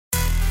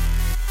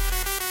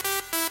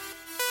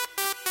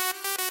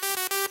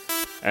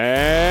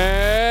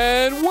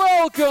And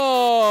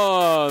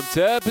welcome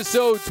to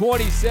episode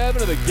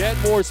 27 of the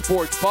Get More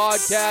Sports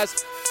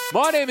Podcast.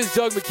 My name is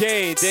Doug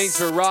McCain. Thanks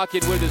for rocking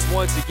with us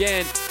once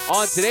again.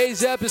 On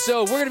today's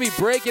episode, we're going to be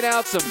breaking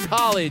out some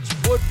college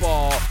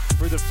football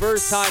for the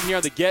first time here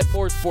on the Get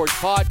More Sports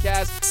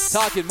Podcast.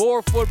 Talking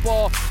more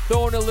football,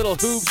 throwing a little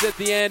hoops at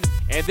the end,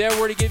 and then we're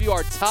going to give you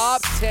our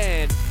top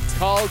 10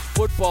 college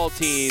football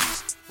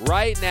teams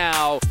right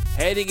now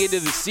heading into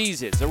the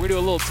season. So we're going to do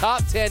a little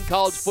top 10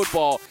 college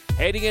football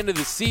heading into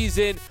the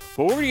season,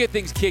 but we're going to get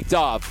things kicked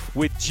off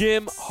with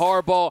Jim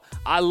Harbaugh.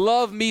 I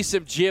love me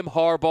some Jim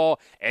Harbaugh,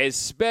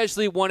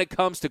 especially when it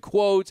comes to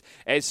quotes,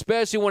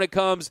 especially when it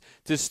comes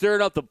to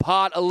stirring up the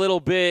pot a little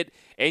bit,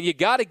 and you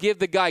got to give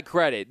the guy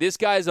credit. This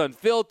guy's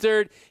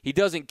unfiltered. He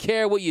doesn't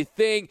care what you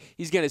think.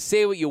 He's going to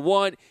say what you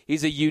want.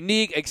 He's a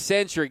unique,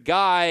 eccentric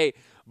guy,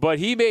 but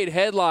he made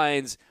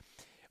headlines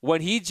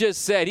when he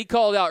just said, he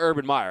called out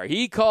Urban Meyer.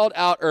 He called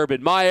out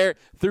Urban Meyer,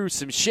 threw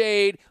some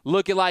shade,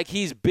 looking like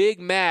he's big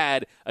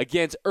mad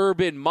against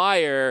Urban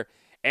Meyer.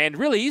 And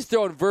really, he's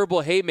throwing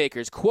verbal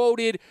haymakers.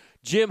 Quoted,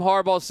 Jim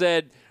Harbaugh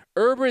said,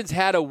 Urban's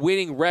had a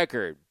winning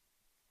record.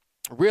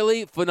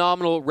 Really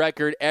phenomenal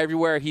record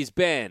everywhere he's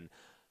been.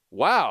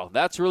 Wow,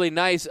 that's really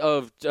nice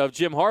of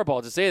Jim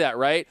Harbaugh to say that,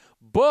 right?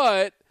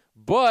 But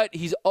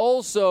he's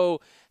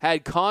also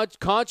had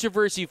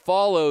controversy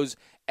follows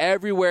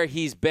everywhere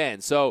he's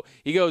been. So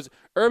he goes,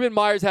 Urban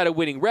Meyer's had a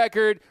winning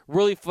record,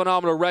 really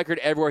phenomenal record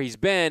everywhere he's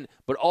been,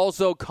 but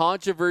also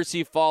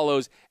controversy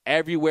follows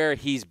everywhere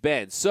he's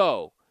been.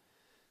 So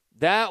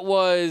that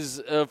was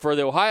for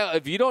the Ohio.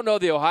 If you don't know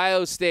the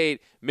Ohio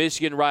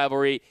State-Michigan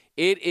rivalry,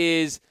 it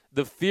is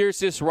the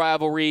fiercest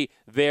rivalry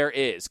there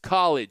is.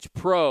 College,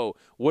 pro,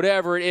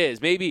 whatever it is.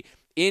 Maybe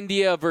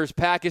India versus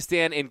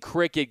Pakistan in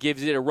cricket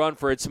gives it a run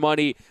for its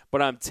money,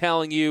 but I'm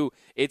telling you,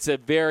 it's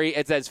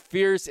as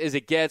fierce as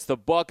it gets. The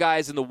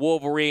Buckeyes and the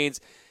Wolverines,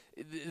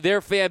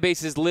 their fan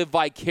bases live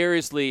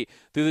vicariously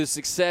through the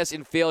success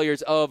and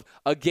failures of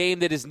a game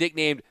that is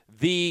nicknamed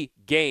The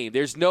Game.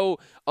 There's no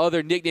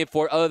other nickname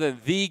for it other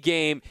than The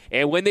Game,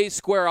 and when they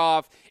square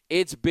off,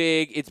 it's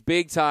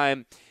big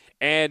time,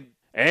 and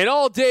it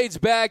all dates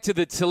back to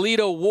the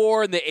Toledo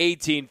War in the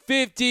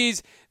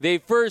 1850s. They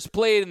first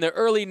played in the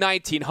early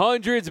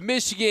 1900s.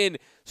 Michigan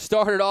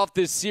started off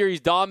this series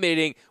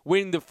dominating,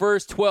 winning the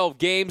first 12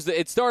 games.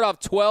 It started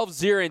off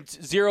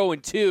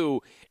 12-0-2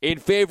 in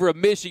favor of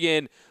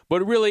Michigan,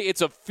 but really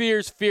it's a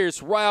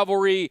fierce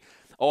rivalry.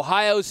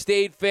 Ohio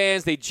State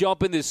fans, they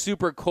jump in this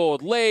super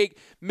cold lake.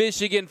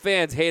 Michigan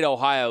fans hate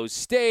Ohio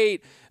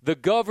State. The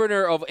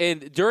governor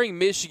and during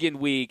Michigan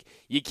week,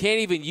 you can't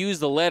even use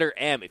the letter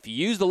M. If you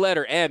use the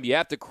letter M, you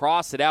have to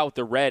cross it out with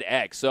the red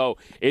X. So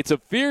it's a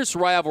fierce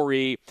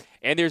rivalry,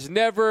 and there's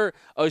never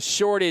a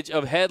shortage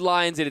of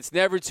headlines, and it's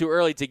never too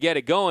early to get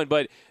it going.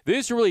 But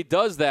this really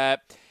does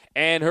that.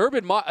 And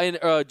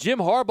Jim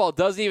Harbaugh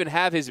doesn't even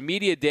have his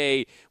media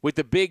day with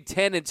the Big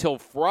Ten until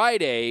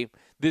Friday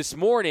this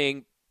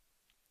morning.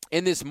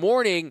 And this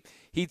morning,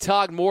 he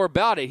talked more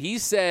about it. He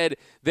said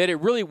that it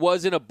really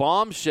wasn't a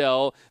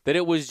bombshell, that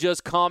it was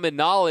just common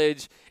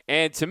knowledge.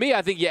 And to me,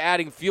 I think you're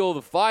adding fuel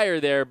to the fire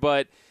there.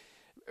 But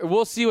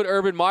we'll see what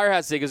Urban Meyer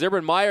has to say, because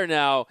Urban Meyer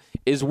now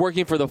is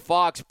working for the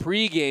Fox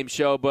pregame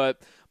show. But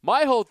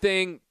my whole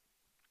thing,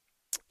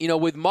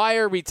 with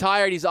Meyer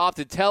retired, he's off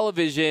the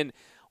television.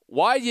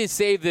 Why do you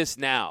save this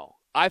now?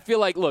 I feel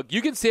like, look,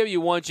 you can say what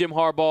you want, Jim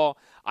Harbaugh.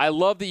 I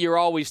love that you're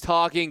always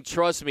talking.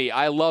 Trust me,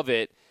 I love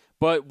it.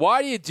 But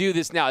why do you do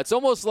this now? It's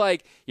almost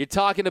like you're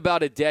talking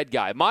about a dead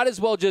guy. Might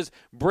as well just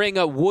bring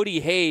up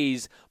Woody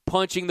Hayes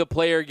punching the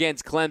player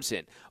against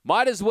Clemson.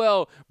 Might as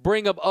well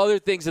bring up other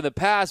things in the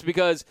past,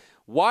 because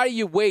why do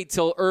you wait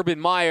till Urban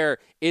Meyer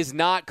is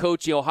not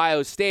coaching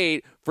Ohio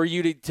State for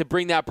you to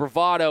bring that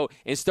bravado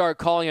and start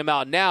calling him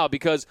out now?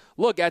 Because,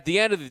 look, at the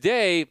end of the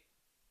day,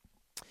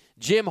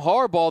 Jim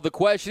Harbaugh, the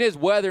question is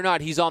whether or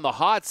not he's on the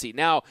hot seat.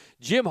 Now,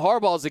 Jim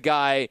Harbaugh is a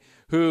guy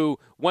who,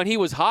 when he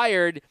was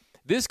hired,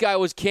 this guy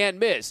was can't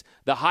miss.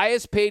 The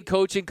highest paid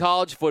coach in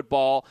college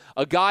football,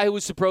 a guy who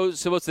was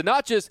supposed to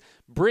not just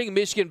bring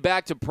Michigan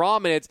back to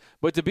prominence,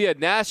 but to be a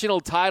national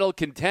title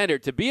contender,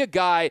 to be a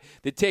guy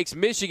that takes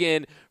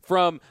Michigan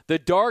from the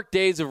dark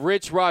days of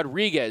Rich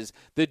Rodriguez,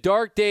 the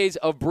dark days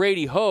of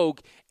Brady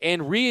Hoke,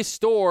 and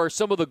restore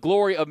some of the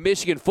glory of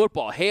Michigan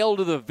football. Hail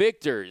to the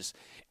victors.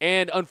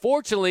 And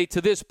unfortunately,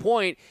 to this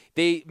point,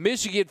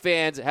 Michigan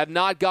fans have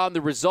not gotten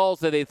the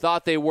results that they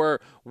thought they were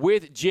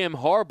with Jim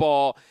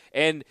Harbaugh.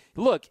 And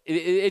look,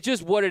 it's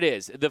just what it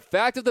is. The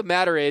fact of the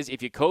matter is,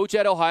 if you coach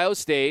at Ohio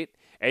State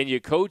and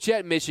you coach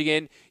at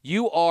Michigan,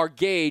 you are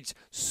gauged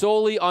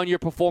solely on your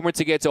performance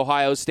against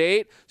Ohio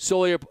State,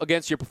 solely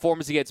against your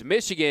performance against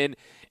Michigan.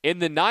 In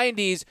the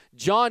 90s,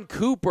 John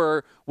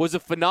Cooper was a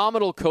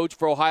phenomenal coach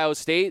for Ohio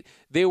State.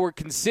 They were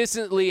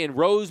consistently in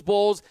Rose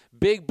Bowls,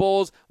 Big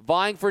Bowls,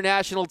 vying for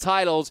national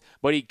titles,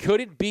 but he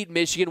couldn't beat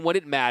Michigan when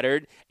it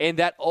mattered, and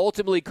that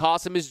ultimately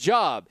cost him his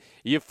job.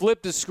 You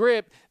flip the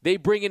script, they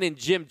bring in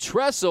Jim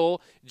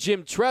Tressel.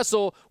 Jim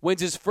Tressel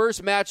wins his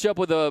first matchup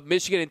with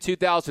Michigan in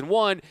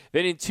 2001.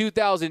 Then in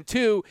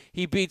 2002,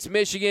 he beats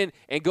Michigan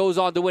and goes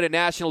on to win a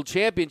national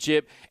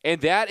championship,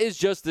 and that is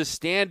just the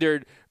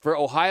standard for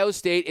Ohio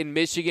State and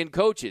Michigan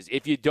coaches.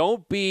 If you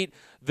don't beat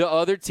the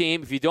other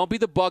team, if you don't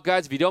beat the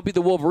Buckeyes, if you don't beat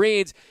the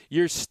Wolverines,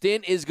 your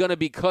stint is going to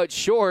be cut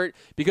short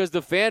because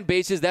the fan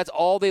bases, that's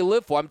all they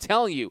live for. I'm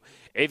telling you,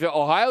 if you're an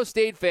Ohio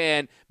State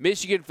fan,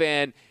 Michigan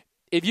fan,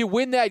 if you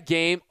win that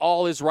game,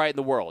 all is right in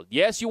the world.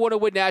 Yes, you want to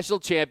win national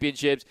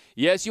championships.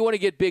 Yes, you want to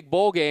get big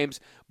bowl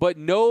games, but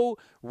no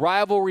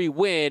rivalry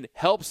win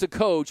helps the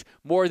coach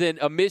more than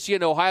a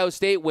Michigan-Ohio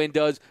State win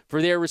does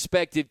for their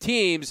respective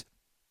teams.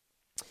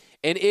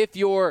 And if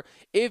you're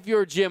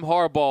Jim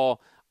Harbaugh,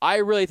 I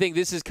really think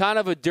this is kind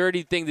of a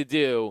dirty thing to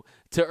do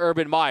to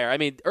Urban Meyer. I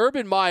mean,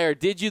 Urban Meyer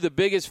did you the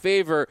biggest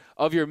favor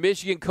of your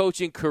Michigan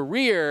coaching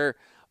career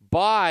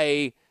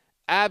by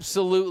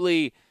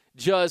absolutely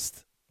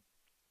just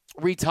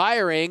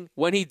retiring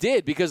when he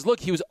did. Because,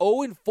 look, he was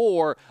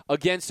 0-4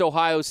 against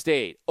Ohio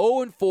State.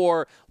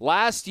 0-4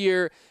 last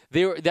year.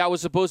 That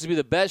was supposed to be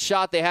the best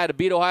shot they had to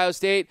beat Ohio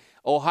State.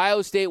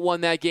 Ohio State won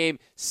that game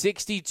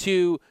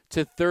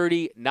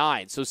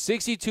 62-39. So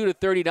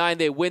 62-39,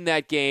 they win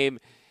that game.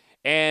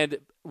 And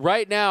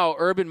right now,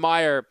 Urban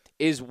Meyer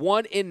is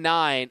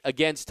 1-9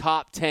 against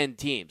top 10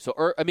 teams.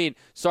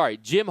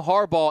 Jim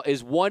Harbaugh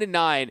is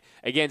 1-9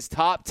 against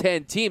top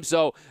 10 teams.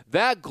 So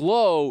that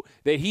glow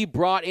that he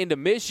brought into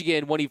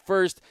Michigan when he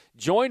first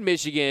joined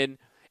Michigan,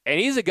 and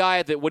he's a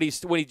guy that when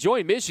he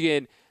joined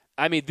Michigan,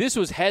 I mean, this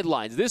was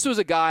headlines. This was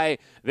a guy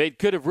that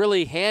could have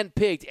really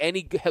handpicked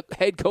any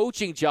head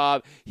coaching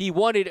job he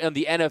wanted in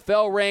the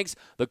NFL ranks,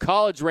 the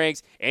college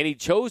ranks, and he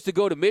chose to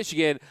go to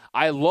Michigan.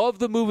 I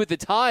loved the move at the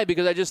time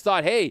because I just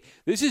thought, hey,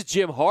 this is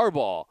Jim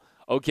Harbaugh,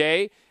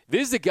 okay?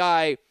 This is a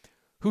guy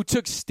who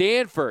took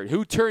Stanford,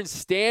 who turned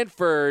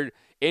Stanford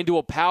into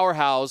a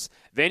powerhouse.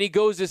 Then he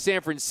goes to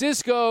San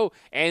Francisco,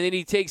 and then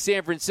he takes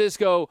San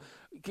Francisco.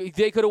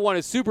 They could have won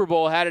a Super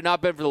Bowl had it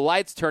not been for the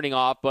lights turning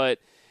off, but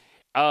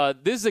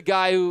this is a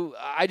guy who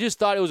I just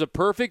thought it was a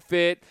perfect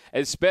fit,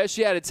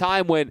 especially at a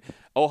time when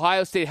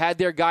Ohio State had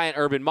their guy in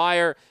Urban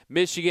Meyer.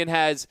 Michigan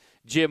has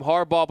Jim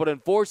Harbaugh, but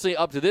unfortunately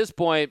up to this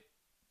point,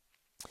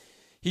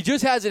 he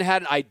just hasn't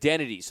had an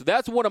identity. So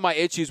that's one of my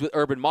issues with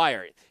Urban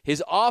Meyer.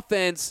 His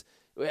offense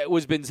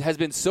has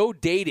been so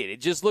dated. It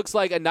just looks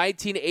like a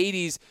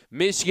 1980s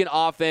Michigan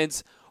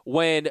offense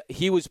when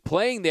he was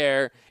playing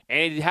there,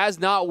 and it has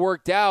not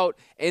worked out.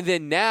 And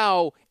then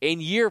now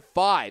in year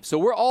 5, so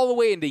we're all the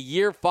way into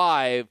year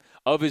 5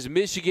 of his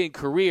Michigan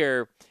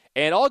career,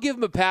 and I'll give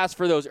him a pass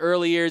for those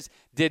early years.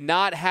 Did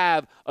not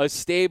have a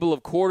stable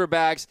of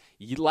quarterbacks.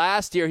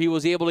 Last year he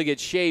was able to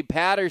get Shea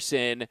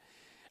Patterson,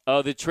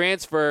 the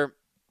transfer,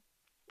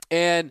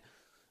 and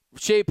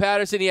Shea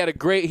Patterson, he had a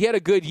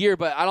good year,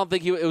 but I don't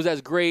think it was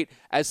as great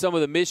as some of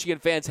the Michigan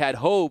fans had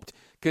hoped,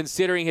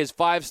 considering his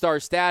 5-star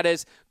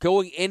status.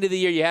 Going into the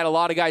year, you had a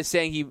lot of guys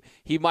saying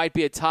he might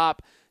be a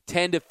top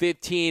 10 to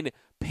 15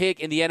 pick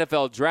in the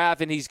NFL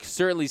draft, and he's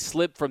certainly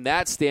slipped from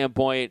that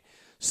standpoint.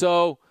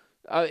 So,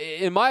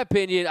 in my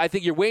opinion, I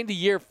think you're waiting to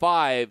year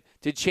 5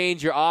 to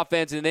change your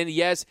offense, and then,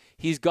 yes,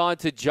 he's gone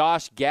to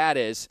Josh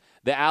Gaddis,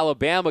 the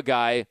Alabama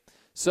guy.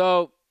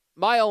 So,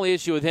 my only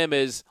issue with him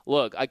is,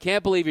 look, I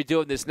can't believe you're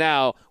doing this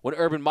now when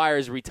Urban Meyer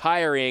is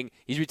retiring.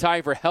 He's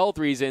retiring for health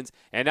reasons,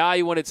 and now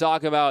you want to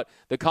talk about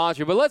the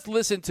contract. But let's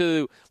listen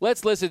to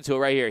it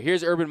right here.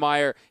 Here's Urban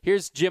Meyer.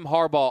 Here's Jim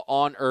Harbaugh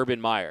on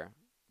Urban Meyer.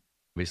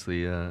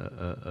 Obviously,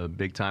 a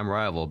big-time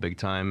rival,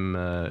 big-time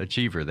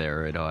achiever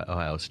there at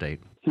Ohio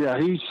State. Yeah,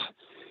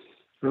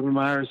 Urban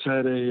Meyer's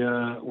had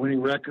a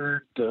winning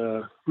record,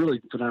 really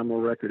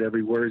phenomenal record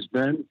everywhere he's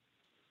been,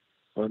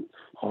 but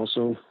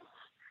also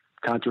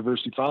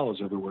controversy follows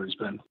everywhere he's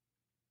been.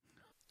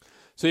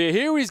 So you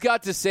hear what he's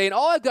got to say, and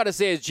all I've got to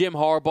say is, Jim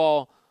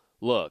Harbaugh,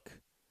 look,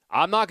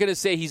 I'm not going to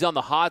say he's on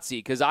the hot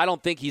seat because I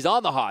don't think he's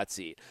on the hot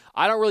seat.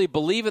 I don't really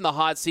believe in the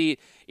hot seat.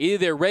 Either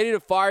they're ready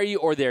to fire you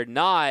or they're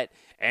not.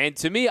 And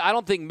to me, I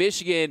don't think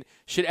Michigan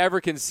should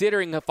ever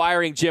considering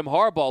firing Jim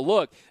Harbaugh.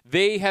 Look,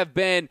 they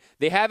haven't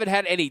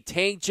had any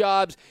tank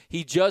jobs.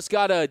 He just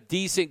got a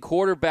decent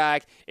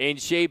quarterback in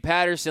Shea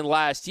Patterson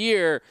last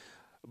year.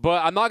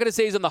 But I'm not going to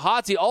say he's on the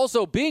hot seat.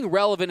 Also, being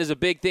relevant is a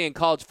big thing in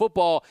college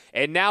football.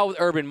 And now with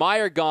Urban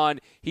Meyer gone,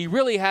 he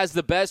really has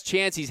the best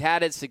chance he's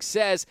had at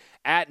success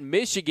at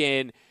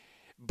Michigan.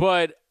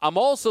 But I'm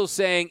also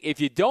saying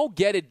if you don't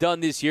get it done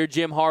this year,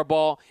 Jim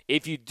Harbaugh,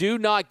 if you do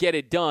not get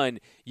it done,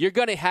 you're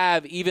going to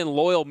have even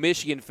loyal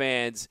Michigan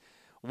fans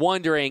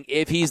wondering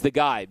if he's the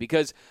guy.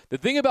 Because the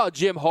thing about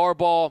Jim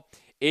Harbaugh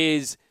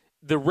is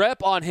the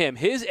rep on him,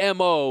 his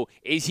MO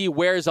is he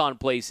wears on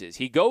places.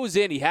 He goes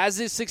in, he has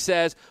his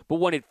success, but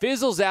when it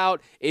fizzles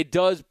out, it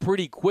does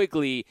pretty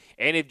quickly.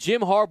 And if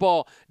Jim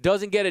Harbaugh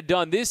doesn't get it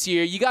done this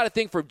year, you got to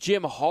think for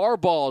Jim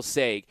Harbaugh's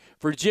sake.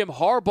 For Jim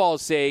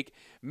Harbaugh's sake,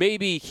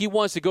 maybe he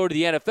wants to go to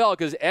the NFL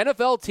because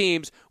NFL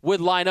teams would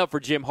line up for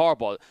Jim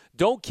Harbaugh.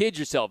 Don't kid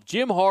yourself.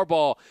 Jim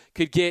Harbaugh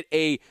could get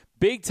a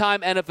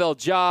big-time NFL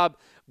job.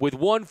 With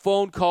one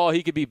phone call,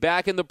 he could be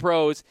back in the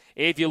pros.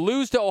 If you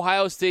lose to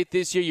Ohio State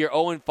this year, you're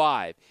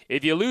 0-5.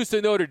 If you lose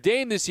to Notre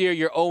Dame this year,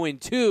 you're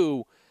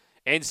 0-2.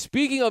 And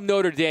speaking of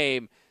Notre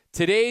Dame,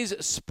 today's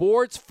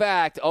sports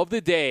fact of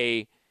the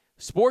day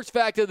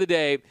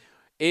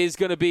is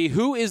going to be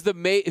who is the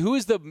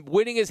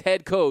winningest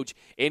head coach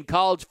in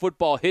college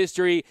football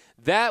history.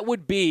 That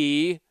would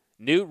be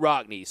Knute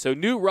Rockne. So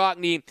Knute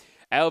Rockne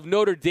out of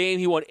Notre Dame,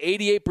 he won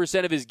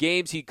 88% of his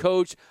games he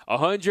coached,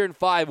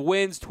 105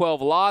 wins,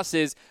 12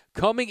 losses.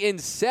 Coming in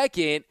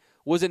second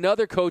was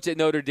another coach at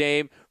Notre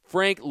Dame,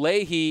 Frank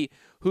Leahy,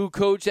 who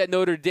coached at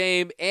Notre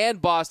Dame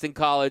and Boston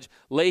College.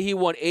 Leahy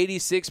won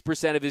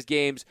 86% of his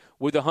games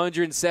with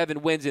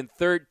 107 wins and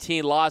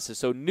 13 losses.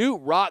 So Knute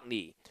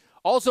Rockne.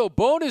 Also,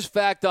 bonus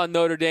fact on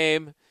Notre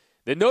Dame,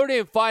 the Notre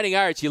Dame Fighting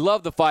Irish. You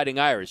love the Fighting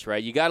Irish,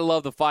 right? You got to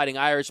love the Fighting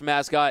Irish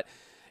mascot.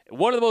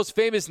 One of the most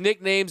famous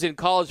nicknames in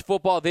college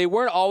football. They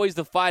weren't always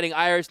the Fighting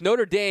Irish.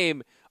 Notre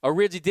Dame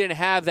originally didn't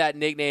have that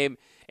nickname,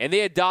 and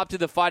they adopted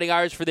the Fighting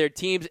Irish for their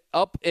teams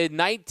up in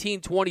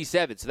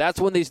 1927. So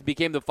that's when they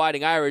became the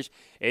Fighting Irish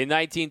in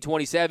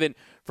 1927.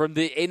 From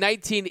the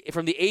 1880s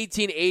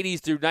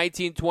through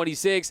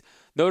 1926,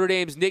 Notre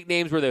Dame's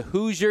nicknames were the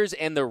Hoosiers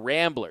and the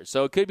Ramblers.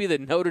 So it could be the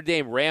Notre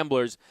Dame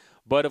Ramblers,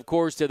 but of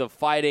course they're the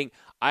Fighting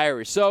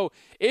Irish. So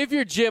if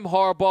you're Jim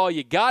Harbaugh,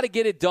 you got to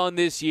get it done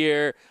this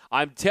year.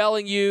 I'm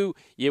telling you,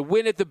 you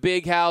win at the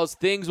Big House,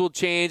 things will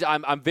change.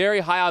 I'm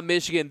very high on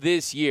Michigan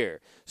this year.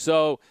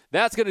 So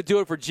that's going to do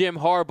it for Jim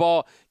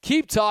Harbaugh.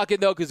 Keep talking,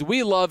 though, because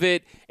we love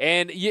it.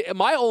 And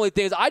my only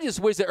thing is I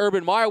just wish that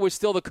Urban Meyer was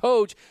still the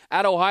coach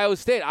at Ohio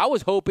State. I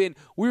was hoping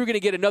we were going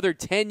to get another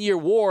 10-year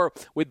war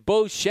with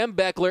Bo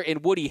Schembechler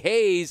and Woody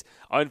Hayes.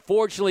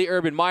 Unfortunately,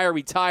 Urban Meyer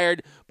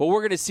retired. But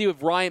we're going to see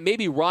if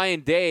maybe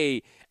Ryan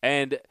Day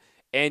and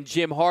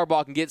Jim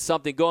Harbaugh can get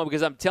something going,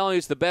 because I'm telling you,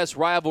 it's the best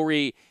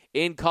rivalry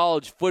in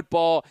college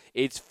football.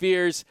 It's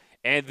fierce,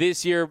 and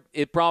this year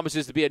it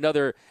promises to be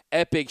another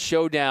epic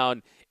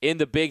showdown in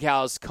the Big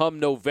House come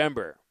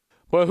November.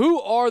 But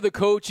who are the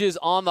coaches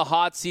on the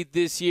hot seat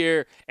this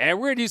year? And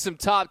we're going to do some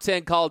top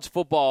 10 college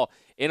football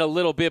in a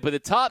little bit, but the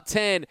top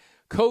 10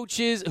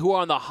 coaches who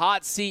are on the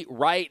hot seat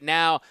right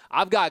now,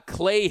 I've got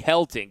Clay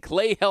Helton.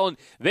 Clay Helton,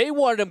 they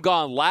wanted him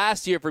gone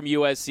last year from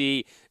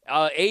USC.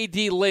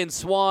 A.D. Lynn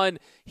Swan,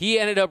 he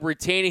ended up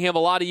retaining him. A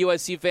lot of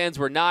USC fans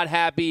were not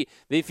happy.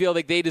 They feel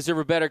like they deserve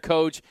a better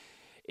coach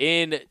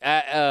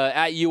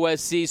at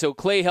USC. So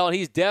Clay Helton,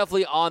 he's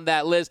definitely on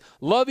that list.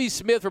 Lovie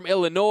Smith from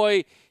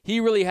Illinois, he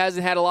really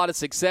hasn't had a lot of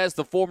success,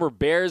 the former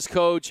Bears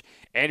coach.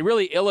 And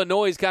really,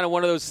 Illinois is kind of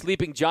one of those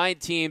sleeping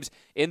giant teams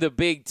in the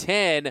Big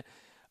Ten.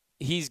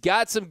 He's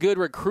got some good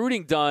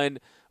recruiting done,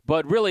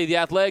 but really the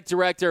athletic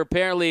director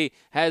apparently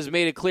has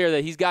made it clear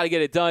that he's got to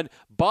get it done.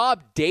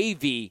 Bob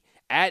Davie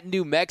at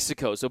New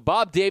Mexico. So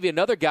Bob Davie,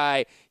 another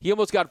guy, he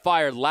almost got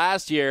fired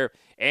last year,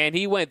 and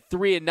he went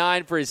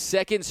 3-9 for his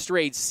second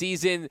straight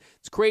season.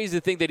 It's crazy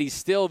to think that he's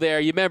still there.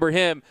 You remember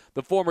him,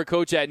 the former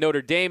coach at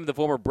Notre Dame, the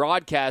former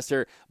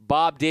broadcaster.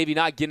 Bob Davie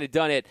not getting it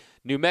done at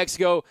New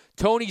Mexico.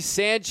 Tony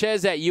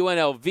Sanchez at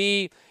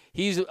UNLV.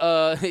 He's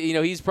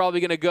he's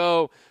probably going to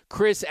go.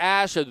 Chris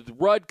Ash at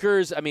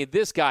Rutgers. I mean,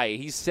 this guy,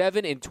 he's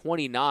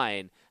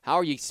 7-29. How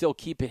are you still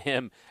keeping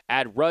him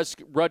at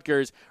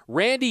Rutgers?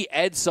 Randy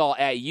Edsall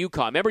at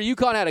UConn. Remember,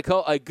 UConn had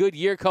a good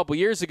year a couple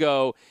years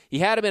ago. He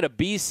had him in a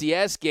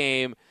BCS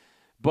game,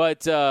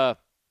 but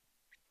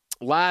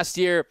last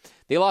year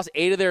they lost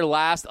 8 of their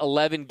last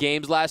 11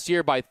 games last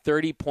year by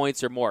 30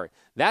 points or more.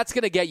 That's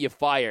going to get you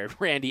fired,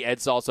 Randy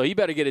Edsall, so he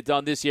better get it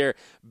done this year.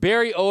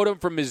 Barry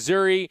Odom from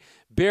Missouri.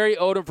 Barry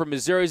Odom from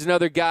Missouri is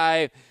another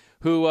guy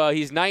who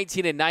he's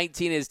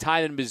 19-19 in his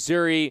time in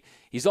Missouri.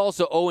 He's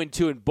also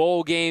 0-2 in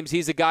bowl games.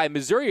 He's a guy,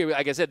 Missouri,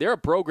 like I said, they're a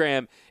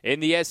program in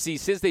the SEC.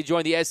 Since they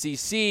joined the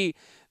SEC,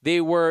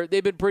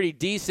 they've been pretty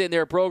decent.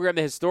 They're a program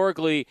that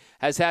historically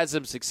has had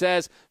some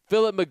success.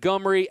 Philip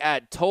Montgomery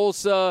at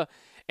Tulsa.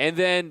 And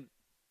then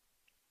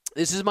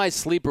this is my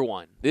sleeper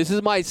one. This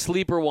is my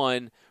sleeper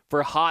one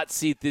for hot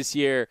seat this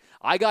year.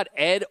 I got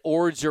Ed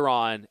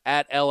Orgeron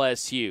at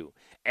LSU.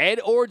 Ed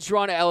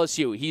Orgeron at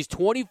LSU. He's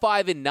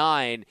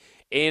 25-9.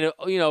 And,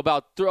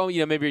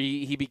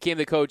 maybe he became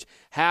the coach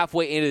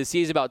halfway into the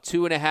season, about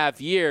 2.5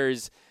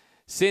 years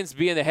since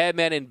being the head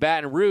man in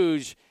Baton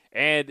Rouge.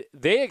 And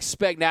they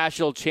expect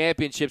national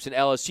championships in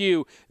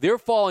LSU. They're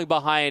falling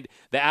behind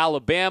the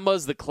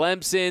Alabamas, the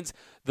Clemsons,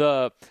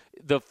 the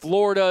the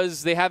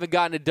Floridas, they haven't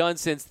gotten it done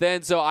since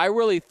then. So I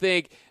really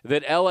think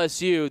that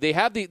LSU,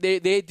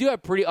 they do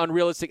have pretty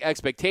unrealistic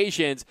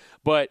expectations,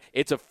 but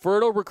it's a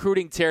fertile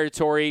recruiting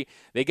territory.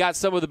 They got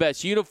some of the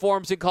best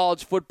uniforms in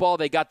college football.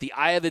 They got the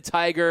Eye of the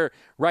Tiger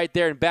right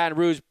there in Baton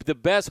Rouge, the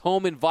best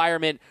home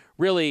environment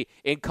really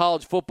in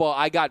college football.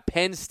 I got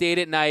Penn State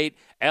at night,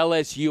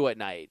 LSU at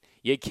night.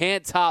 You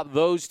can't top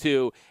those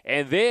two,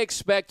 and they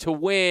expect to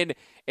win.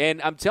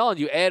 And I'm telling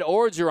you, Ed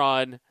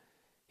Orgeron,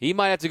 he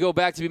might have to go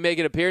back to be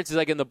making appearances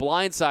like in the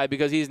blind side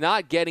because he's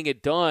not getting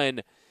it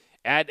done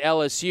at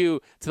LSU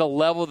to the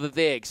level that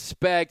they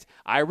expect.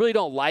 I really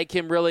don't like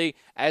him really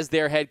as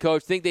their head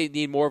coach. I think they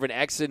need more of an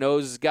X and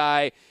O's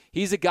guy.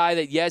 He's a guy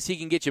that, yes, he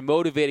can get you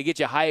motivated, get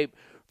you hyped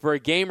for a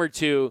game or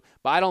two,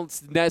 but I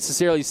don't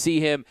necessarily see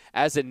him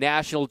as a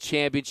national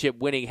championship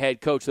winning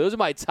head coach. So those are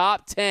my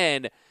top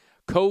 10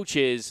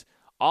 coaches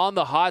on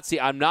the hot seat.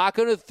 I'm not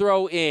going to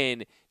throw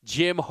in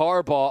Jim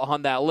Harbaugh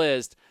on that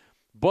list,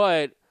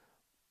 but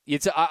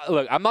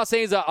look, I'm not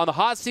saying he's on the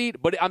hot seat,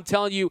 but I'm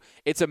telling you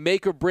it's a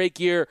make-or-break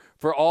year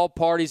for all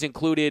parties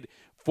included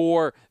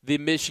for the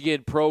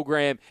Michigan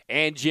program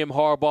and Jim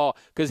Harbaugh.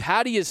 Because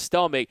how do you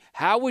stomach,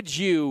 how would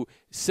you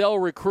sell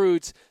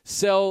recruits,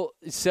 sell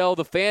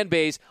the fan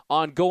base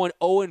on going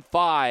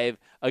 0-5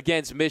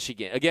 against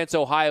Michigan, against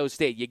Ohio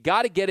State? You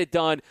got to get it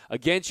done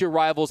against your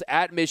rivals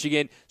at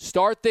Michigan.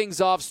 Start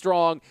things off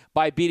strong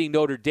by beating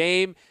Notre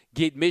Dame.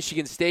 Get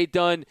Michigan State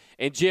done.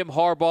 And Jim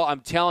Harbaugh,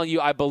 I'm telling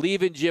you, I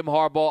believe in Jim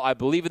Harbaugh. I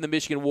believe in the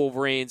Michigan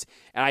Wolverines.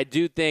 And I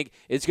do think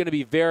it's going to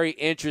be very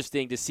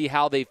interesting to see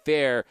how they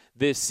fare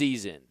this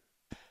season.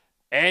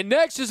 And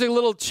next is a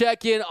little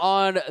check-in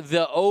on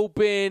the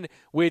Open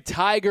with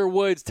Tiger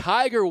Woods.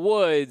 Tiger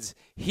Woods,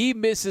 he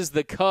misses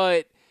the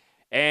cut.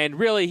 And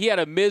really, he had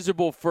a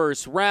miserable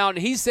first round.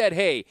 He said,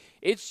 hey,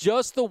 it's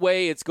just the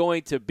way it's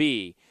going to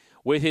be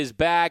with his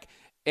back.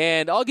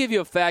 And I'll give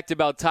you a fact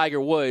about Tiger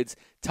Woods.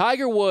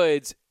 Tiger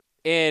Woods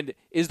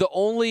is the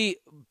only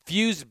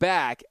fused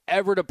back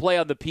ever to play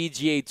on the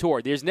PGA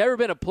Tour. There's never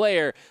been a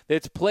player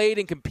that's played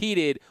and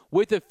competed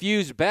with a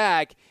fused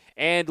back.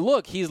 And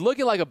look, he's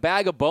looking like a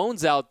bag of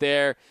bones out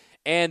there.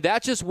 And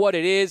that's just what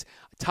it is.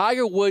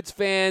 Tiger Woods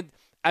fan,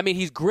 I mean,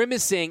 he's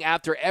grimacing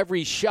after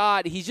every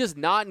shot. He's just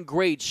not in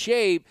great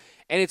shape.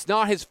 And it's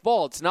not his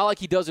fault. It's not like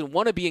he doesn't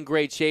want to be in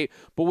great shape.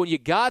 But when you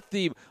got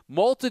the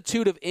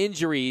multitude of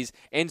injuries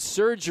and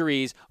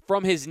surgeries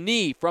from his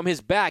knee, from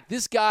his back,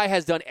 this guy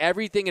has done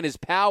everything in his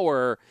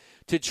power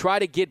to try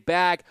to get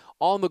back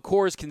on the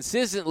course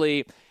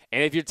consistently.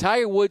 And if you're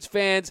Tiger Woods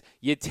fans,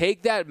 you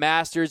take that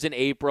Masters in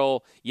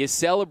April, you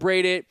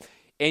celebrate it,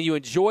 and you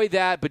enjoy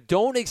that, but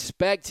don't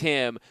expect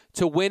him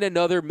to win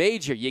another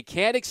major. You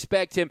can't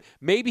expect him.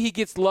 Maybe he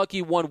gets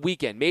lucky one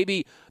weekend.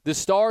 Maybe the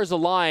stars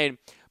align.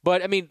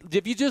 But, I mean,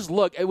 if you just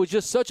look, it was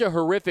just such a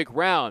horrific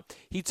round.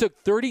 He took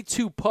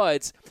 32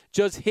 putts,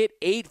 just hit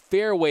 8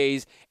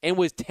 fairways, and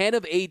was 10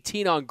 of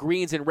 18 on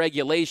greens in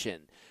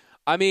regulation.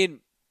 I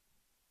mean,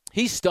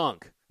 he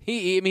stunk.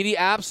 He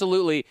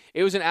absolutely,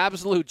 it was an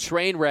absolute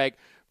train wreck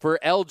for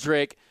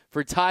Eldrick,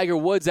 for Tiger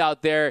Woods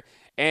out there.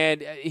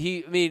 And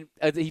he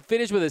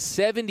finished with a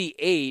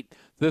 78,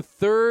 the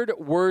third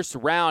worst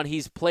round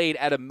he's played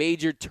at a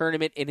major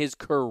tournament in his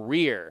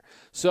career.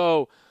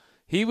 So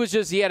he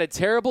had a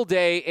terrible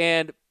day,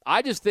 and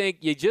I just think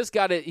you just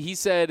got to, he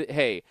said,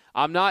 hey,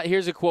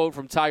 here's a quote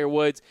from Tiger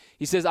Woods.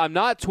 He says, I'm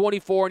not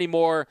 24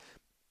 anymore.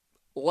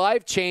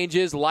 Life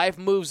changes, life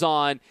moves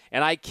on,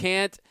 and I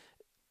can't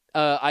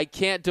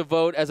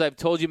devote, as I've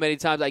told you many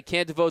times, I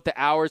can't devote the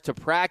hours to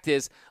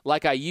practice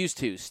like I used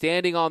to,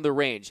 standing on the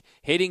range,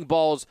 hitting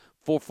balls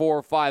for 4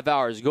 or 5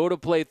 hours, go to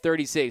play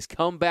 36,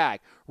 come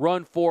back,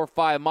 run 4 or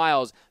 5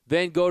 miles,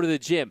 then go to the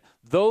gym.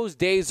 Those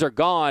days are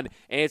gone,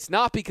 and it's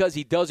not because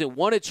he doesn't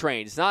want to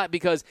train. It's not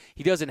because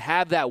he doesn't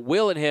have that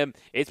will in him.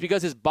 It's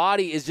because his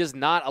body is just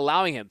not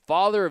allowing him.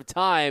 Father of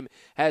Time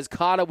has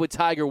caught up with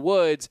Tiger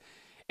Woods,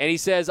 and he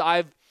says,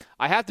 I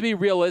have to be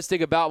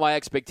realistic about my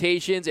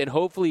expectations and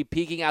hopefully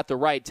peaking at the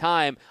right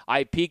time.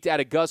 I peaked at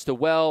Augusta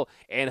well,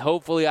 and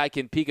hopefully I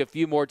can peak a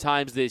few more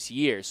times this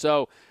year.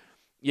 So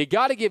you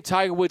got to give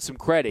Tiger Woods some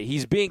credit.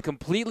 He's being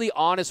completely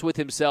honest with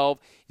himself.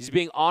 He's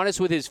being honest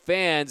with his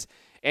fans.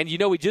 And,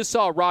 we just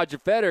saw Roger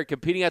Federer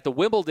competing at the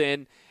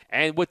Wimbledon.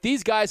 And what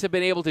these guys have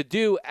been able to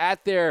do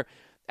at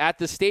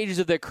the stages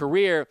of their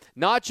career,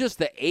 not just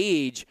the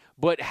age,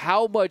 but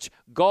how much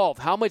golf,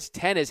 how much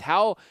tennis,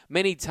 how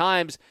many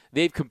times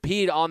they've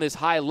competed on this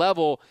high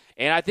level.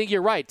 And I think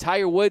you're right.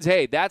 Tiger Woods,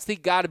 hey,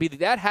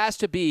 that has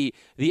to be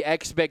the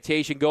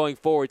expectation going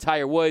forward.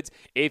 Tiger Woods,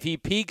 if he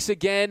peaks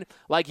again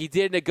like he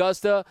did in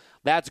Augusta,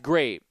 that's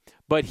great.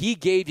 But he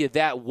gave you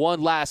that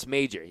one last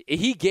major.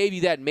 He gave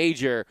you that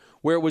major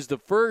where it was the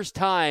first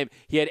time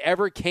he had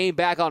ever came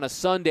back on a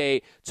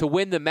Sunday to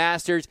win the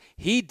Masters.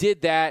 He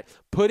did that,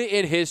 put it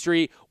in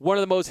history, one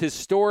of the most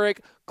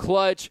historic,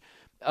 clutch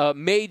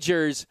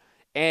majors.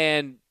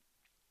 And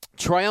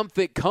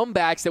triumphant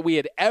comebacks that we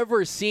had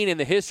ever seen in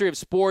the history of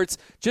sports.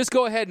 Just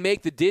go ahead and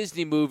make the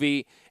Disney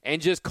movie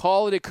and just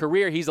call it a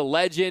career. He's a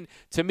legend.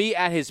 To me,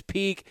 at his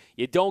peak,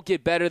 you don't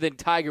get better than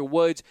Tiger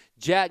Woods.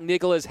 Jack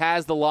Nicklaus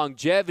has the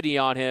longevity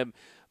on him.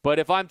 But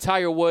if I'm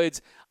Tiger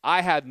Woods,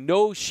 I have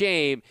no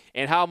shame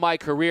in how my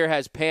career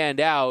has panned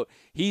out.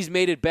 He's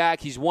made it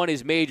back. He's won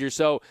his major.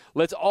 So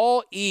let's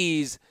all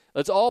ease.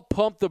 Let's all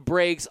pump the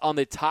brakes on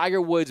the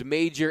Tiger Woods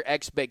major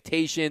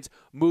expectations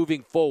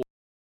moving forward.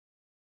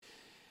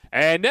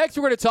 And next,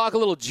 we're going to talk a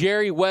little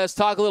Jerry West,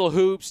 talk a little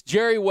hoops.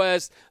 Jerry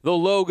West, the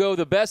logo,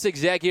 the best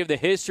executive in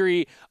the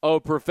history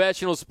of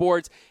professional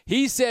sports.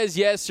 He says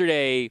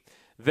yesterday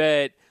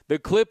that the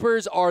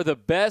Clippers are the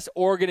best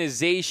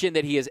organization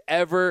that he has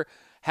ever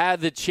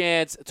had the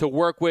chance to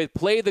work with.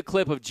 Play the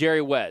clip of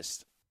Jerry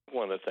West.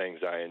 One of the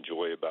things I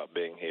enjoy about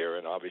being here,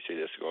 and obviously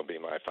this is going to be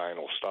my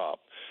final stop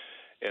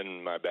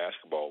in my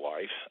basketball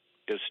life,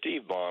 is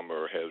Steve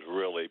Ballmer has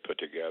really put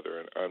together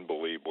an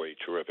unbelievably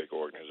terrific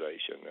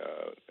organization.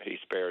 He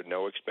spared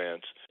no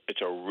expense.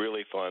 It's a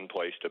really fun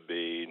place to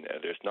be.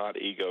 It's not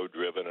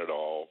ego-driven at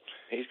all.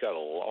 He's got an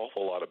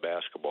awful lot of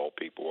basketball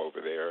people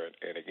over there,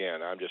 and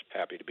again, I'm just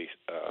happy to be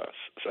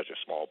such a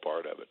small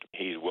part of it.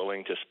 He's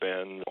willing to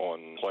spend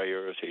on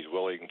players. He's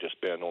willing to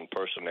spend on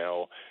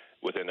personnel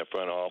within the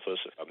front office.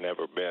 I've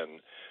never been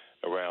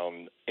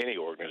around any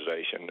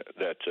organization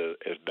that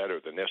is better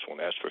than this one,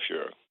 that's for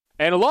sure.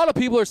 And a lot of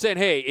people are saying,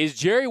 hey, is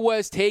Jerry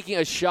West taking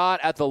a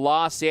shot at the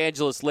Los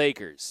Angeles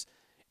Lakers?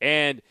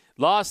 And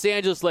Los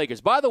Angeles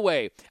Lakers. By the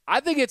way, I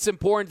think it's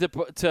important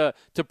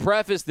to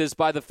preface this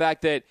by the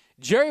fact that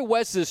Jerry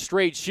West is a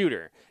straight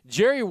shooter.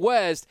 Jerry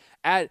West,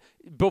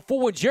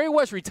 when Jerry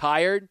West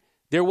retired,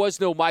 there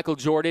was no Michael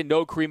Jordan,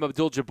 no Kareem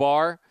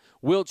Abdul-Jabbar.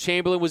 Wilt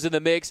Chamberlain was in the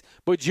mix,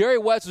 but Jerry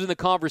West was in the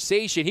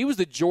conversation. He was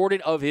the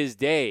Jordan of his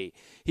day.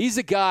 He's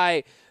a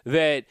guy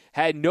that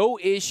had no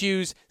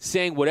issues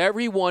saying whatever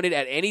he wanted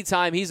at any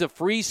time. He's a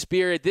free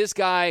spirit. This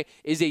guy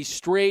is a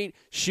straight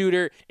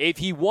shooter. If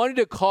he wanted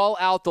to call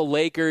out the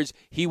Lakers,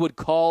 he would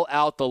call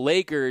out the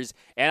Lakers,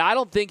 and I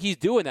don't think he's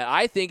doing that.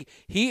 I think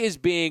he is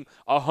being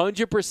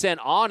 100%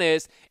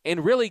 honest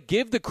and really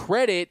give the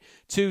credit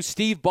to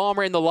Steve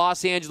Ballmer and the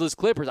Los Angeles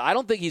Clippers. I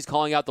don't think he's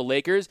calling out the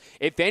Lakers.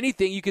 If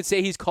anything, you could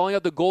say he's calling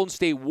out the Golden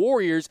State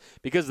Warriors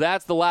because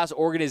that's the last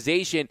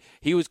organization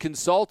he was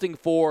consulting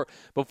for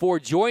before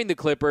joining the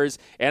Clippers.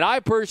 And I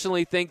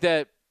personally think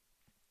that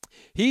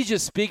he's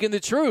just speaking the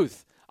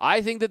truth.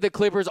 I think that the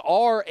Clippers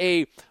are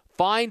a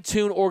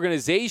fine-tuned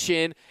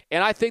organization,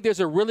 and I think there's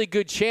a really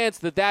good chance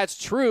that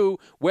that's true,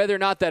 whether or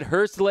not that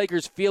hurts the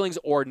Lakers' feelings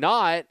or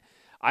not.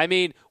 I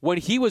mean, when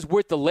he was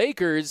with the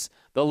Lakers,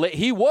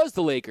 he was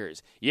the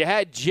Lakers. You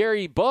had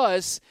Jerry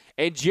Buss,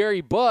 and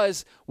Jerry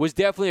Buss was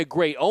definitely a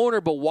great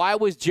owner, but why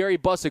was Jerry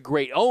Buss a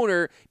great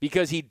owner?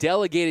 Because he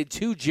delegated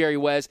to Jerry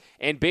West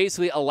and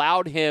basically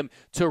allowed him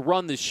to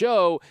run the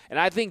show, and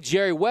I think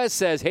Jerry West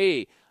says,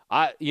 hey,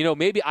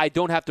 maybe I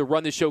don't have to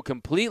run the show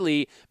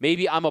completely.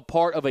 Maybe I'm a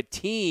part of a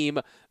team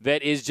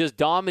that is just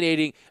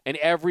dominating in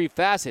every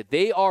facet.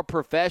 They are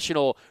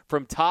professional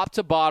from top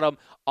to bottom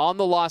on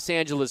the Los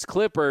Angeles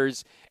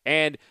Clippers.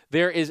 And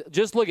there is,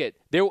 just look at,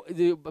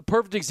 the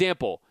perfect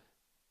example.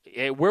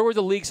 Where were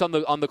the leaks on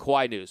the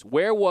Kawhi news?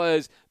 Where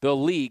was the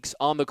leaks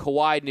on the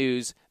Kawhi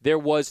news? There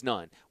was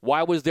none.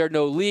 Why was there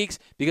no leaks?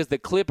 Because the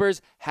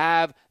Clippers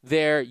have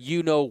their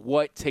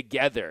you-know-what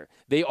together.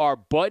 They are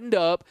buttoned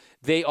up.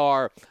 They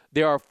are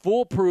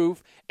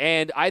foolproof.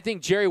 And I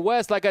think Jerry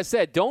West, like I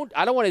said,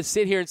 I don't want to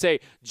sit here and say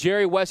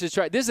Jerry West is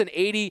trying. This is an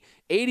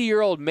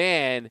 80-year-old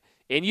man,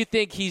 and you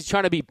think he's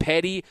trying to be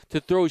petty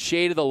to throw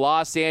shade at the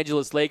Los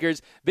Angeles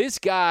Lakers. This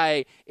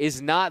guy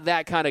is not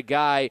that kind of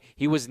guy.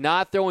 He was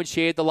not throwing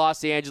shade at the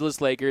Los Angeles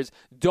Lakers.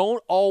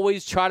 Don't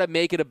always try to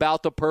make it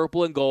about the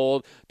purple and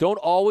gold. Don't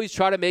always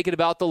try to make it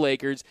about the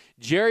Lakers.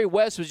 Jerry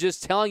West was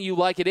just telling you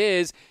like it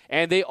is,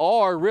 and they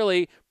are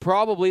really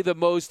probably the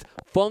most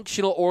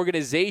functional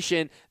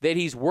organization that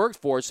he's worked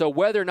for. So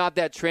whether or not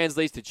that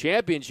translates to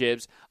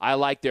championships, I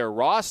like their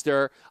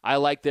roster. I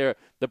like the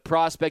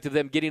prospect of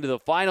them getting to the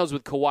finals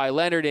with Kawhi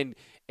Leonard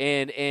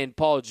and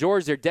Paul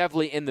George. They're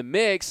definitely in the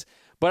mix.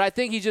 But I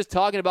think he's just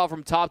talking about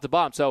from top to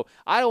bottom. So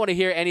I don't want to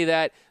hear any of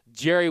that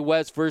Jerry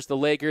West versus the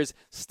Lakers.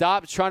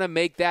 Stop trying to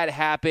make that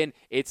happen.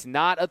 It's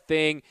not a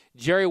thing.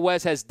 Jerry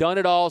West has done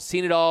it all,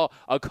 seen it all,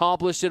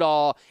 accomplished it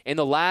all, and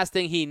the last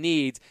thing he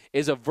needs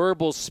is a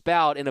verbal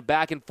spout in a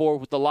back and forth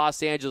with the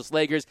Los Angeles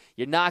Lakers.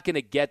 You're not going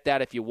to get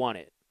that if you want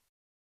it.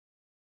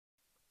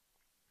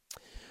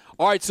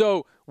 All right,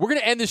 so we're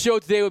going to end the show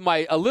today with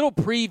a little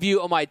preview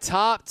of my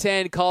top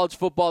 10 college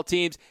football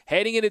teams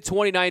heading into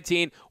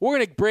 2019. We're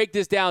going to break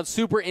this down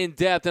super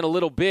in-depth in a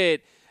little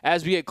bit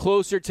as we get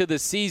closer to the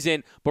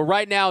season. But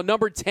right now,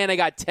 number 10, I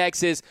got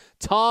Texas,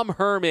 Tom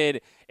Herman,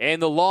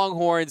 and the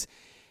Longhorns.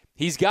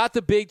 He's got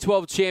the Big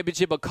 12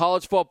 championship, a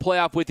college football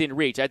playoff within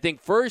reach. I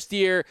think first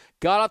year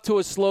got off to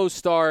a slow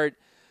start,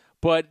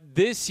 but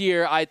this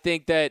year I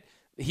think that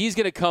he's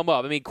going to come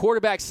up. I mean,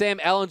 quarterback Sam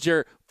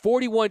Ehlinger,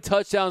 41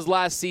 touchdowns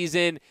last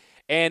season,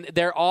 And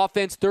their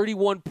offense,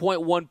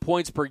 31.1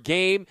 points per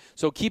game.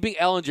 So keeping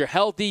Ellinger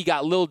healthy. You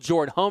got Lil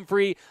Jordan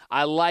Humphrey.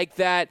 I like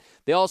that.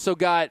 They also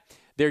got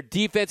their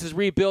defense is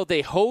rebuilt.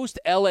 They host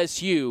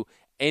LSU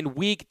in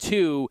week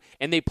 2,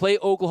 and they play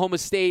Oklahoma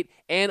State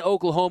and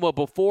Oklahoma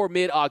before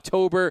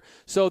mid-October.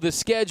 So the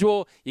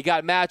schedule, you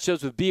got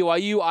matchups with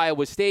BYU,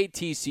 Iowa State,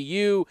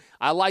 TCU.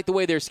 I like the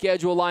way their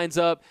schedule lines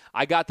up.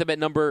 I got them at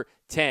number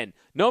 10.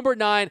 Number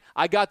 9,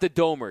 I got the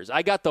Domers.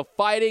 I got the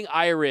Fighting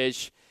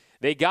Irish.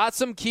 They got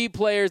some key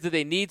players that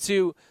they need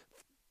to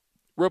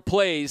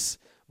replace,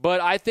 but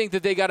I think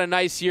that they got a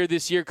nice year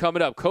this year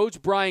coming up.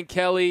 Coach Brian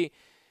Kelly,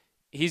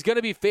 he's going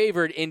to be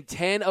favored in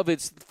 10 of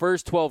its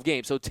first 12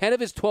 games. So 10 of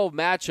his 12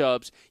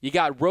 matchups, you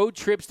got road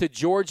trips to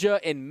Georgia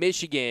and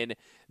Michigan.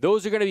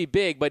 Those are going to be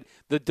big, but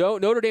the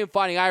Notre Dame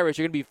Fighting Irish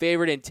are going to be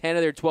favored in 10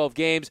 of their 12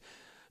 games.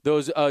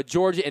 Those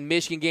Georgia and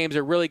Michigan games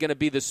are really going to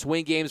be the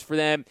swing games for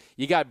them.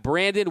 You got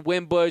Brandon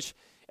Wimbush.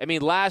 I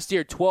mean, last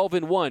year,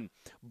 12-1.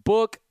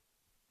 Book,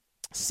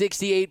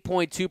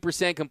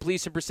 68.2%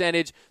 completion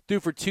percentage, threw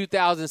for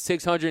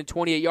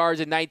 2,628 yards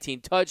and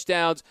 19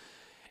 touchdowns.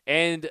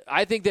 And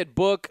I think that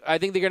Book, they're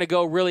going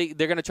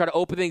to try to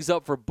open things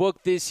up for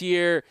Book this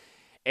year.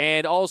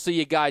 And also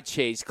you got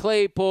Chase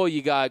Claypool,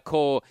 you got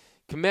Cole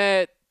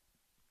Kmet.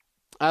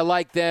 I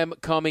like them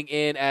coming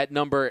in at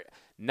number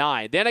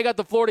 9. Then I got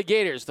the Florida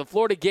Gators. The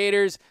Florida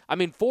Gators,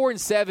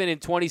 4-7 in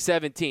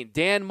 2017.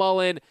 Dan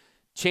Mullen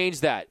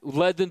changed that,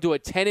 led them to a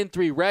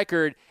 10-3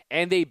 record,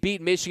 and they beat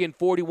Michigan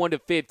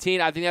 41-15.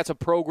 I think that's a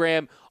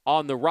program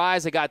on the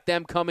rise. I got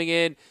them coming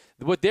in.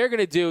 What they're going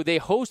to do, they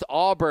host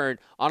Auburn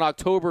on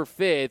October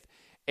 5th,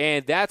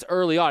 and that's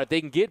early on. If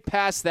they can get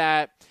past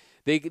that,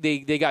 they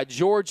got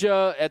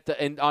Georgia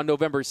on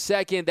November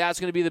 2nd. That's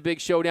going to be the big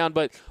showdown.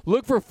 But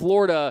look for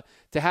Florida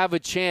to have a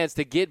chance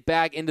to get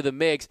back into the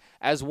mix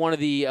as one of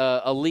the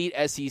elite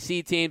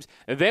SEC teams.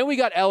 And then we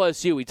got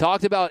LSU. We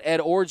talked about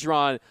Ed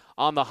Orgeron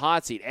on the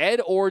hot seat.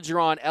 Ed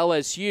Orgeron,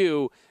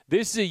 LSU,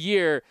 this is a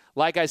year,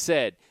 like I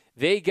said,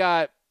 they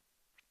got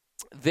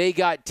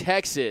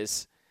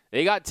Texas.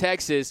 They got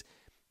Texas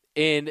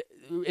in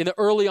the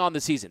early on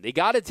the season. They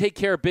got to take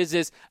care of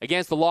business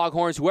against the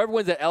Longhorns. Whoever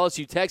wins that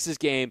LSU-Texas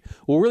game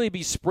will really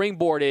be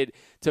springboarded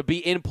to be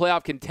in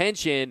playoff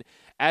contention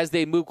as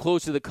they move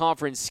close to the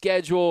conference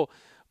schedule.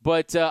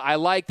 But I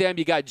like them.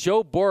 You got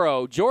Joe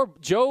Burrow.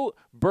 Joe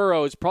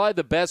Burrow is probably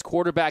the best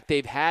quarterback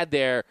they've had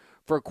there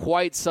for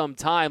quite some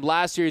time.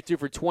 Last year, he threw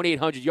for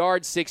 2,800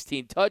 yards,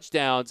 16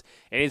 touchdowns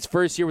in his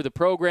first year with the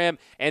program.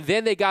 And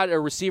then they got a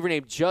receiver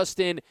named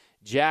Justin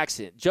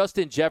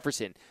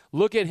Jefferson.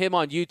 Look at him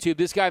on YouTube.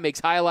 This guy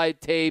makes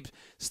highlight tape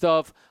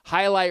stuff,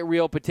 highlight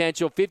reel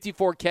potential,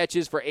 54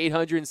 catches for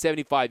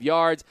 875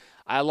 yards.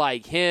 I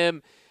like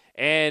him.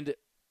 And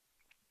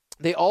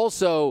they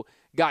also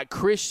got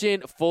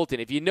Christian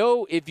Fulton. If you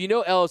know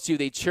LSU,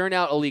 they churn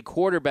out elite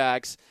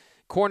cornerbacks.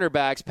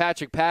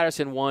 Patrick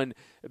Patterson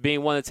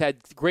being one that's had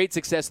great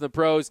success in the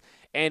pros.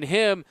 And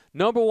him,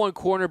 number 1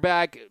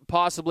 cornerback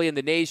possibly in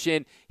the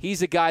nation.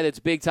 He's a guy that's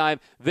big time.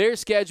 Their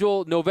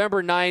schedule,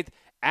 November 9th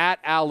at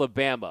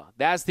Alabama.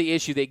 That's the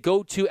issue. They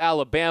go to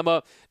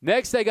Alabama.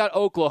 Next, they got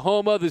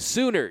Oklahoma, the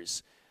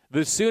Sooners.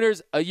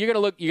 Kyler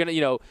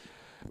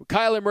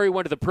Murray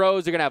went to the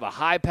pros. They're going to have a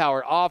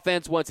high-powered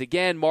offense once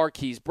again.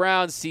 Marquise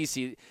Brown,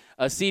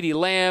 CeeDee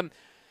Lamb.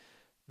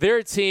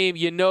 Their team,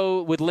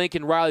 with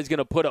Lincoln Riley is going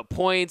to put up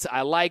points.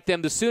 I like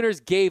them. The Sooners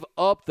gave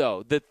up,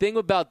 though. The thing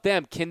about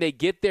them, can they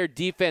get their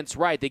defense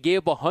right? They gave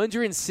up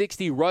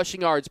 160 rushing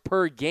yards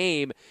per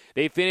game.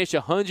 They finished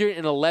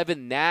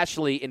 111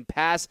 nationally in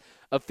pass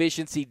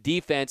efficiency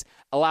defense,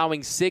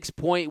 allowing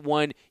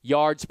 6.1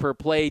 yards per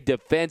play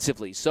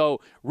defensively. So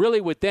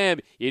really with them,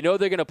 they're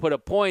going to put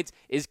up points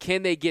is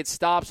can they get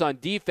stops on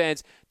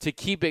defense to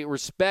keep it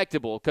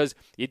respectable? Because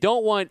you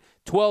don't want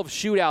 12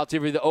 shootouts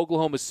if you're the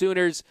Oklahoma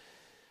Sooners.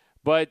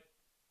 But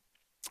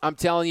I'm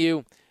telling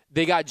you,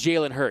 they got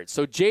Jalen Hurts.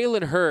 So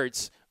Jalen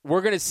Hurts,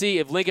 we're going to see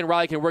if Lincoln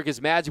Riley can work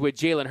his magic with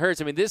Jalen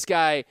Hurts. This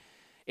guy,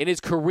 in his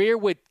career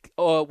with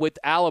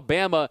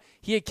Alabama,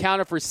 he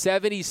accounted for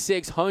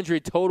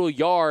 7,600 total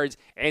yards,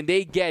 and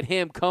they get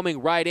him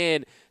coming right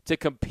in to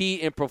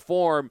compete and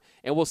perform,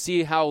 and we'll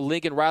see how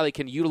Lincoln Riley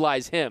can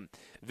utilize him.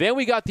 Then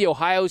we got the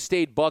Ohio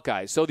State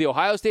Buckeyes. So the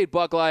Ohio State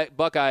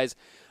Buckeyes,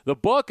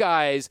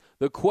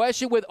 the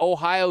question with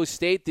Ohio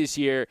State this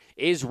year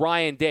is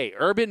Ryan Day.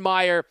 Urban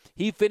Meyer,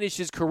 he finished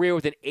his career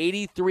with an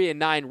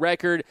 83-9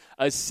 record,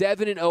 a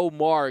 7-0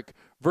 mark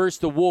versus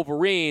the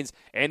Wolverines,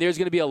 and there's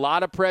going to be a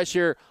lot of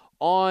pressure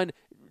on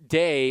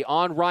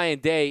Ryan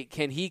Day.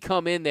 Can he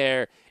come in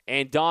there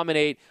and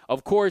dominate?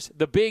 Of course,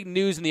 the big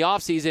news in the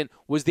offseason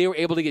was they were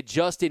able to get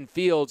Justin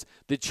Fields,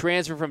 the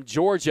transfer from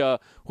Georgia,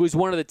 who's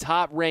one of the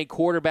top-ranked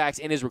quarterbacks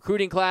in his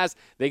recruiting class.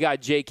 They got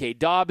J.K.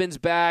 Dobbins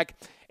back.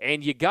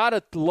 And you got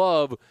to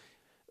love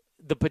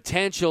the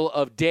potential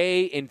of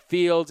Day and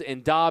Fields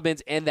and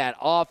Dobbins and that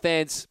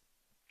offense.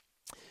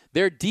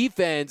 Their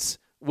defense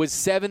was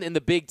 7th in the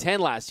Big Ten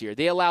last year.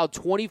 They allowed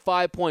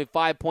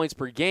 25.5 points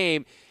per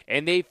game,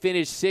 and they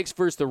finished 6th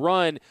versus the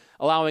run,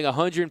 allowing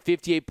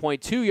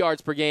 158.2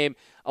 yards per game.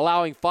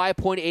 allowing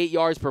 5.8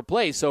 yards per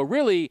play. So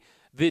really,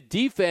 the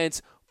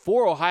defense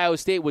for Ohio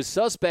State was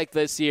suspect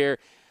this year.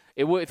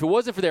 If it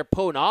wasn't for their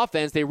potent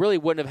offense, they really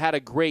wouldn't have had a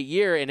great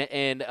year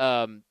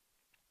in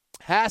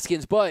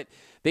Haskins. But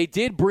they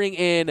did bring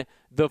in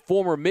the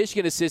former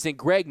Michigan assistant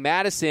Greg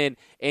Madison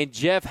and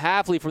Jeff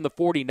Hafley from the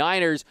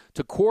 49ers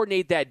to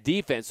coordinate that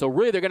defense. So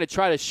really they're going to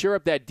try to shore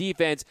up that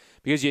defense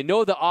because you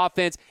know the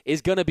offense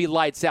is going to be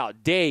lights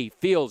out. Day,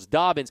 Fields,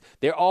 Dobbins,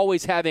 they're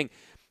always having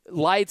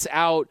lights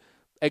out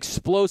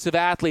explosive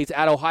athletes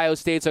at Ohio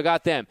State, so I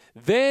got them.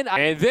 Then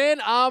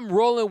I'm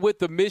rolling with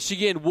the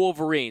Michigan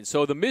Wolverines.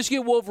 So the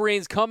Michigan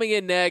Wolverines coming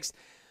in next.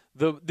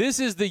 This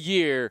is the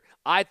year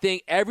I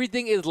think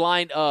everything is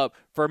lined up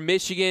for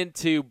Michigan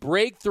to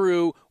break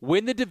through,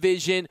 win the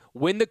division,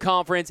 win the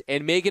conference,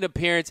 and make an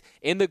appearance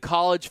in the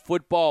college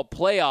football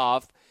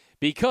playoff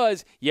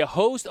because you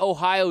host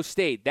Ohio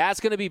State. That's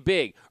going to be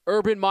big.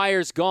 Urban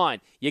Meyer's gone.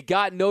 You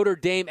got Notre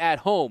Dame at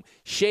home.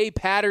 Shea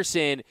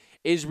Patterson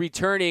is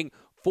returning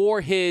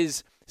for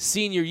his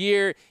senior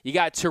year. You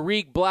got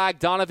Tariq Black,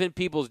 Donovan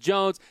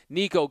Peoples-Jones,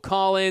 Nico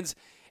Collins.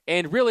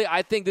 And really,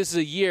 I think this is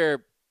a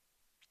year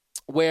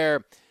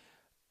where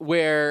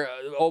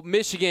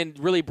Michigan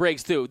really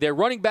breaks through. Their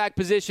running back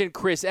position,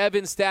 Chris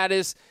Evans'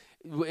 status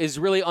is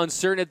really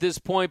uncertain at this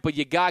point, but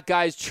you got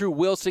guys, True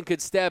Wilson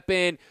could step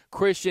in,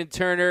 Christian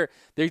Turner.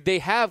 They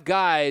have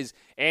guys,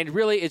 and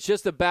really it's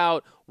just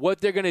about what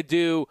they're going to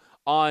do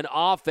on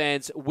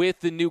offense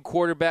with the new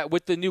quarterback,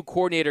 with the new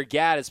coordinator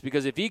Gaddis,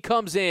 because if he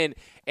comes in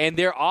and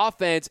their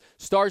offense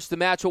starts to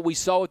match what we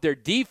saw with their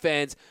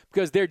defense,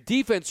 because their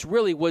defense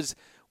really was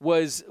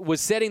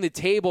setting the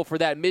table for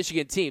that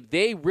Michigan team.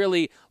 They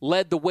really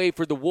led the way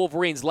for the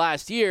Wolverines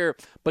last year,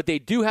 but they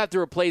do have to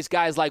replace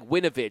guys like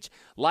Winovich,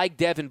 like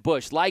Devin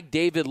Bush, like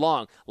David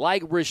Long,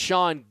 like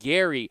Rashawn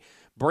Gary,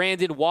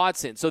 Brandon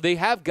Watson. So they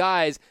have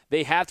guys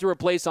they have to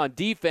replace on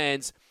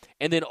defense.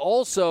 And then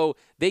also,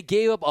 they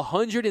gave up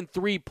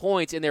 103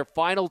 points in their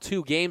final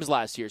 2 games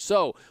last year.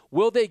 So,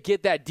 will they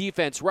get that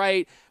defense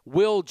right?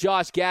 Will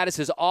Josh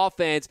Gaddis'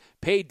 offense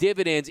pay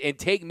dividends and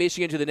take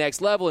Michigan to the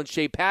next level and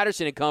Shea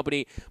Patterson and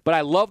company? But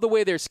I love the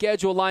way their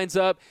schedule lines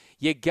up.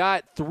 You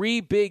got 3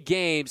 big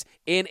games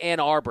in Ann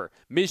Arbor.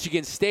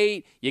 Michigan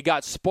State, you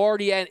got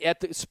Sparty.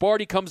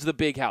 Sparty comes to the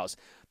big house.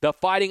 The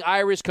Fighting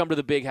Irish come to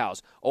the big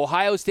house.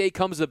 Ohio State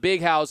comes to the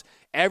big house.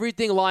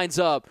 Everything lines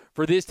up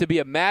for this to be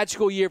a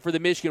magical year for the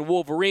Michigan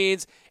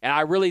Wolverines, and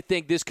I really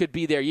think this could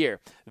be their year.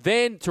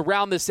 Then, to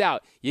round this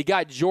out, you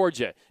got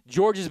Georgia.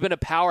 Georgia's been a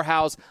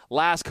powerhouse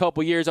last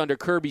couple years under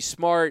Kirby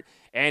Smart,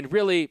 and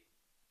really,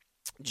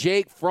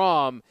 Jake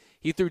Fromm,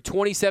 he threw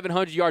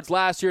 2,700 yards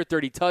last year,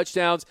 30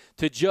 touchdowns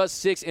to just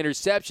 6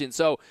 interceptions.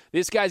 So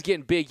this guy's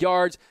getting big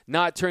yards,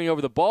 not turning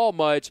over the ball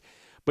much.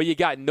 But you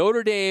got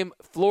Notre Dame,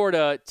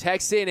 Florida,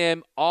 Texas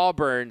A&M,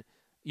 Auburn.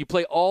 You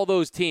play all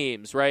those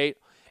teams, right?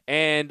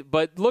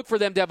 But look for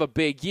them to have a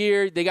big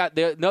year. They got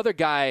another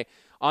guy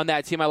on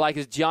that team I like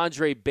is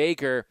DeAndre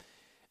Baker,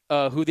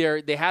 who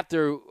they have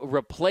to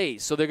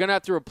replace. So they're going to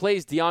have to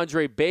replace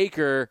DeAndre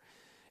Baker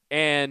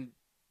and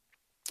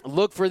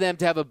look for them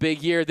to have a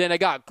big year. Then I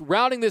got,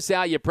 rounding this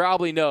out, you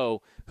probably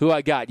know who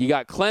I got. You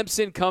got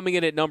Clemson coming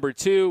in at number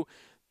 2,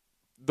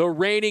 the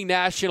reigning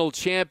national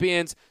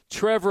champions,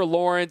 Trevor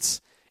Lawrence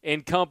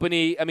and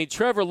company. I mean,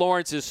 Trevor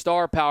Lawrence is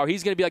star power.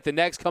 He's going to be like the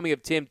next coming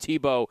of Tim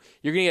Tebow.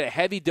 You're going to get a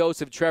heavy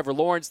dose of Trevor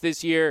Lawrence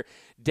this year.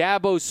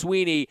 Dabo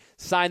Swinney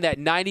signed that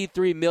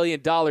 $93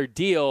 million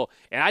deal,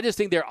 and I just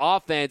think their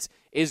offense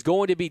is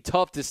going to be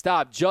tough to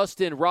stop.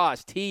 Justin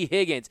Ross, T.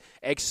 Higgins,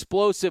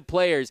 explosive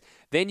players.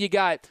 Then you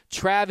got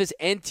Travis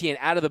Etienne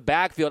out of the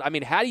backfield. I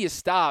mean, how do you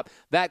stop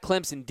that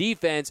Clemson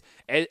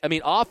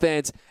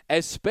offense,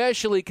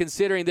 especially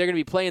considering they're going to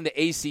be playing the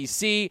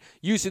ACC,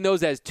 using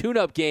those as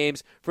tune-up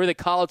games for the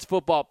college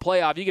football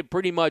playoff. You can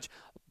pretty much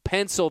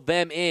pencil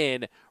them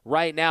in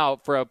right now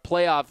for a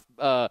playoff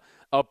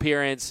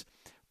appearance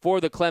for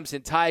the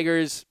Clemson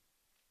Tigers.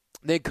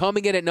 Then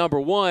coming in at number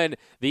 1,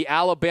 the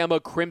Alabama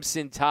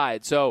Crimson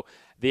Tide. So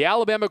the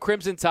Alabama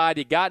Crimson Tide,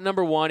 you got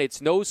number 1.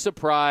 It's no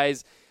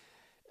surprise.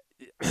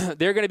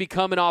 They're going to be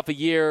coming off a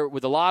year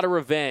with a lot of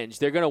revenge.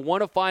 They're going to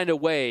want to find a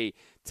way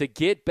to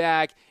get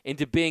back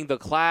into being the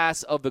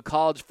class of the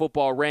college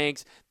football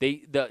ranks.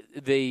 They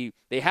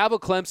have a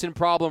Clemson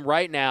problem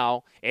right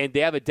now, and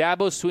they have a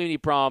Dabo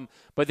Swinney problem,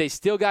 but they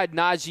still got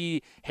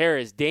Najee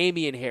Harris,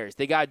 Damian Harris.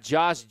 They got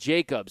Josh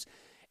Jacobs,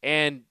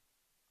 and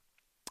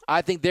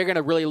I think they're going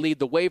to really lead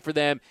the way for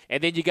them.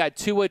 And then you got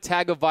Tua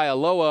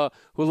Tagovailoa,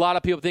 who a lot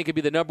of people think could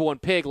be the number 1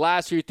 pick.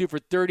 Last year, he threw for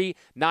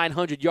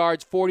 3,900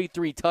 yards,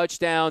 43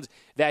 touchdowns.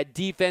 That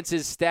defense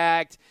is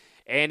stacked.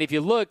 And if you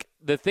look,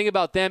 the thing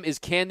about them is,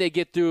 can they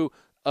get through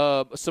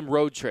some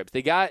road trips?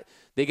 They got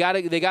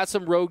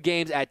some road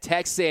games at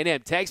Texas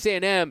A&M. Texas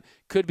A&M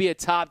could be a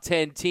top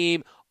 10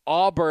 team.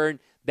 Auburn,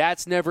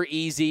 that's never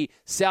easy.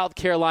 South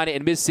Carolina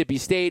and Mississippi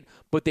State,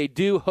 but they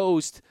do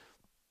host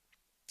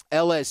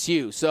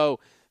LSU. So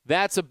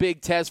that's a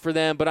big test for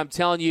them, but I'm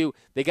telling you,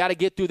 they got to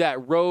get through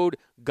that road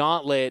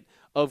gauntlet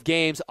of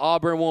games.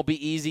 Auburn won't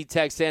be easy.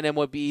 Texas A&M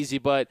won't be easy,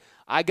 but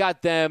I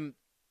got them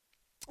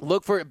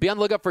be on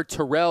the lookout for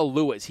Terrell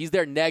Lewis. He's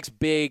their next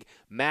big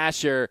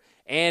masher.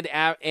 And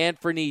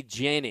Anthony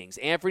Jennings.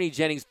 Anthony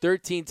Jennings,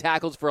 13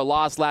 tackles for a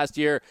loss last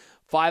year,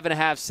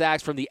 5.5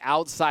 sacks from the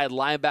outside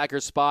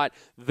linebacker spot.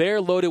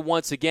 They're loaded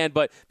once again,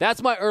 but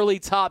that's my early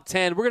top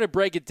 10. We're going to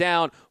break it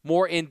down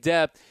more in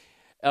depth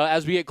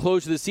as we get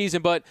closer to the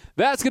season, but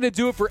that's going to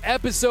do it for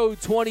episode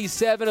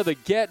 27 of the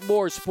Get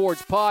More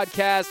Sports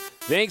podcast.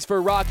 Thanks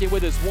for rocking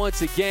with us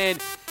once again,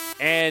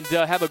 and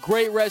have a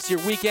great rest of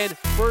your weekend.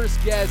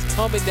 First guest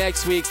coming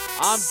next week.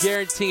 I'm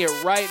guaranteeing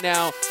it right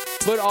now.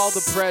 Put all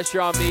the pressure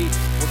on me.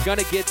 We're going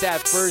to get that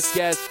first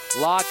guest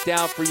locked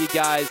down for you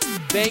guys.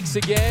 Thanks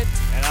again,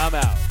 and I'm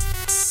out.